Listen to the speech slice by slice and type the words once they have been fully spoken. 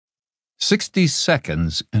60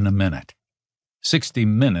 seconds in a minute, 60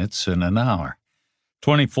 minutes in an hour,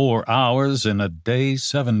 24 hours in a day,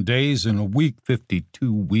 7 days in a week,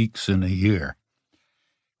 52 weeks in a year.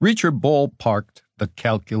 Reacher ballparked the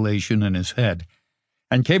calculation in his head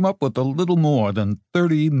and came up with a little more than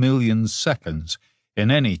 30 million seconds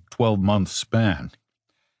in any 12-month span,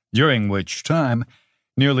 during which time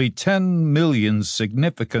nearly 10 million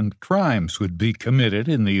significant crimes would be committed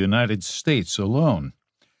in the United States alone,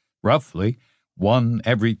 roughly 1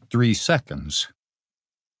 every 3 seconds.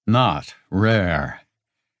 Not rare.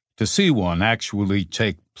 To see one actually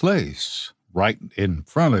take place right in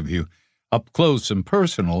front of you, up close and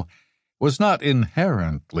personal, was not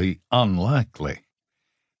inherently unlikely.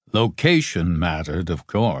 Location mattered, of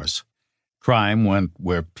course. Crime went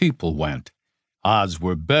where people went. Odds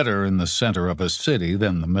were better in the center of a city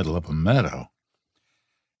than the middle of a meadow.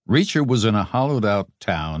 Reacher was in a hollowed-out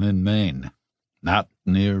town in Maine. Not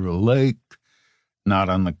near a lake, not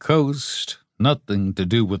on the coast, nothing to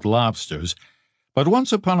do with lobsters, but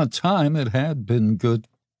once upon a time it had been good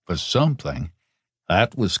for something.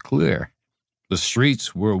 That was clear. The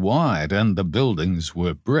streets were wide and the buildings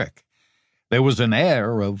were brick. There was an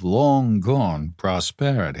air of long-gone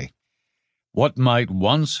prosperity. What might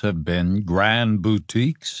once have been grand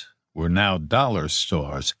boutiques were now dollar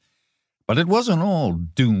stores. But it wasn't all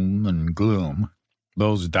doom and gloom.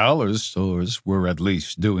 Those dollar stores were at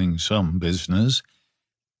least doing some business.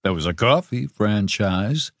 There was a coffee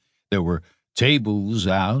franchise. There were tables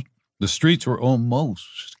out. The streets were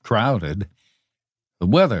almost crowded. The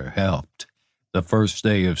weather helped. The first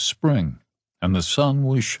day of spring, and the sun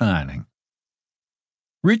was shining.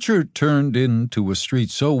 Reacher turned into a street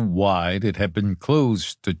so wide it had been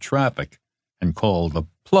closed to traffic and called the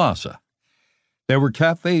Plaza. There were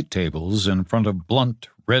cafe tables in front of blunt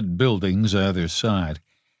red buildings either side,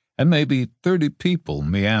 and maybe 30 people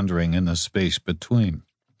meandering in the space between.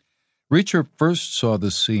 Reacher first saw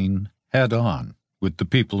the scene head-on, with the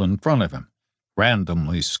people in front of him,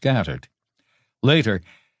 randomly scattered. Later,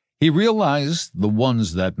 he realized the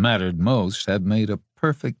ones that mattered most had made a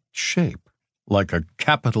perfect shape, like a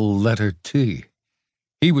capital letter T.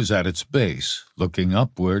 He was at its base, looking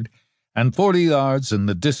upward, and 40 yards in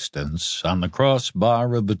the distance, on the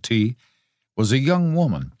crossbar of the T, was a young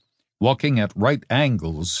woman, walking at right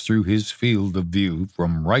angles through his field of view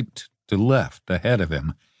from right to left ahead of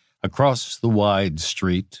him, across the wide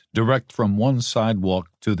street, direct from one sidewalk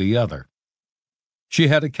to the other. She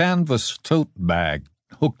had a canvas tote bag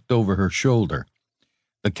hooked over her shoulder.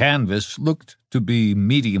 The canvas looked to be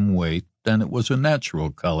medium weight, and it was a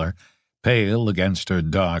natural color, pale against her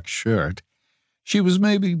dark shirt. She was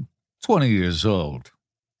maybe 20 years old,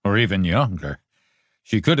 or even younger.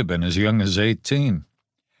 She could have been as young as 18.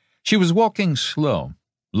 She was walking slow,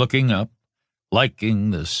 looking up, liking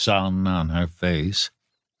the sun on her face.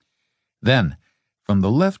 Then, from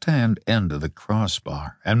the left-hand end of the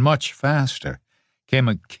crossbar, and much faster, came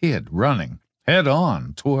a kid running,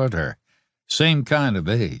 head-on toward her, same kind of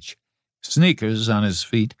age, sneakers on his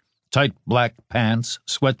feet, tight black pants,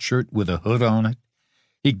 sweatshirt with a hood on it.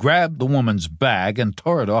 He grabbed the woman's bag and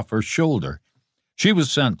tore it off her shoulder. She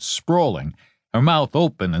was sent sprawling, her mouth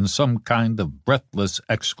open in some kind of breathless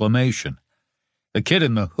exclamation. The kid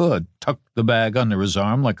in the hood tucked the bag under his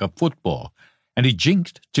arm like a football, and he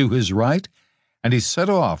jinked to his right, and he set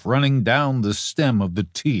off running down the stem of the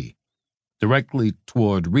T, directly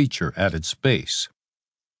toward Reacher at its base.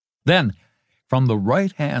 Then, from the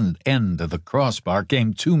right-hand end of the crossbar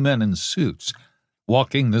came 2 men in suits,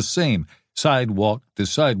 walking the same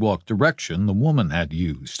sidewalk-to-sidewalk direction the woman had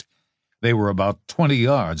used. They were about 20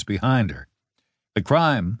 yards behind her. The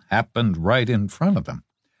crime happened right in front of them.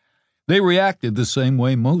 They reacted the same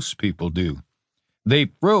way most people do.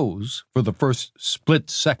 They froze for the first split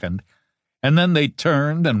second, and then they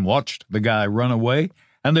turned and watched the guy run away,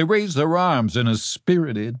 and they raised their arms in a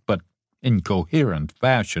spirited but incoherent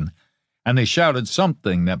fashion, and they shouted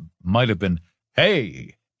something that might have been,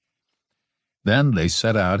 "Hey!" Then they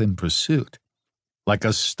set out in pursuit, like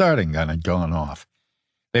a starting gun had gone off.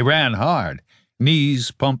 They ran hard,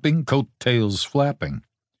 knees pumping, coattails flapping.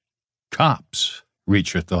 Cops,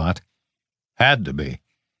 Reacher thought. Had to be,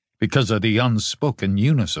 because of the unspoken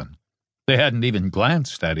unison. They hadn't even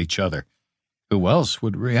glanced at each other. Who else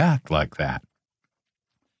would react like that?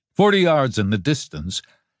 40 yards in the distance,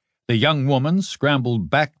 the young woman scrambled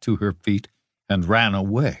back to her feet and ran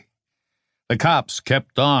away. The cops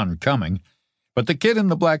kept on coming, but the kid in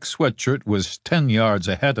the black sweatshirt was 10 yards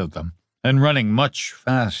ahead of them and running much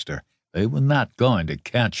faster. They were not going to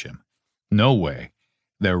catch him. No way.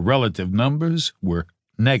 Their relative numbers were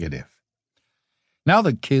negative. Now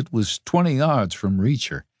the kid was 20 yards from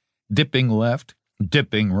Reacher, dipping left,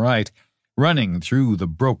 dipping right, running through the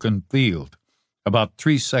broken field, about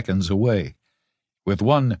 3 seconds away, with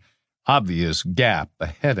one obvious gap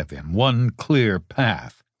ahead of him, one clear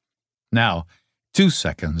path. Now, 2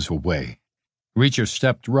 seconds away. Reacher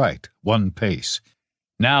stepped right, 1 pace.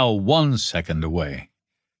 Now 1 second away.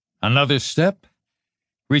 Another step.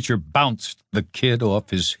 Reacher bounced the kid off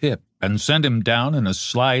his hip and sent him down in a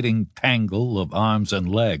sliding tangle of arms and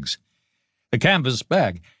legs. The canvas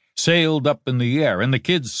bag sailed up in the air, and the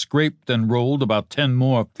kid scraped and rolled about 10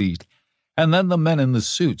 more feet, and then the men in the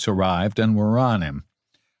suits arrived and were on him.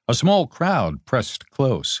 A small crowd pressed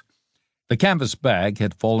close. The canvas bag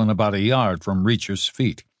had fallen about a yard from Reacher's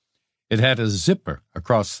feet. It had a zipper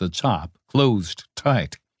across the top, closed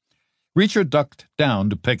tight. Reacher ducked down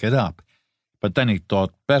to pick it up, but then he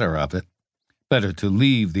thought better of it. Better to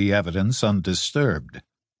leave the evidence undisturbed,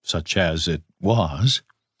 such as it was.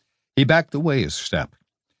 He backed away a step.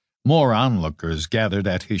 More onlookers gathered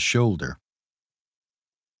at his shoulder.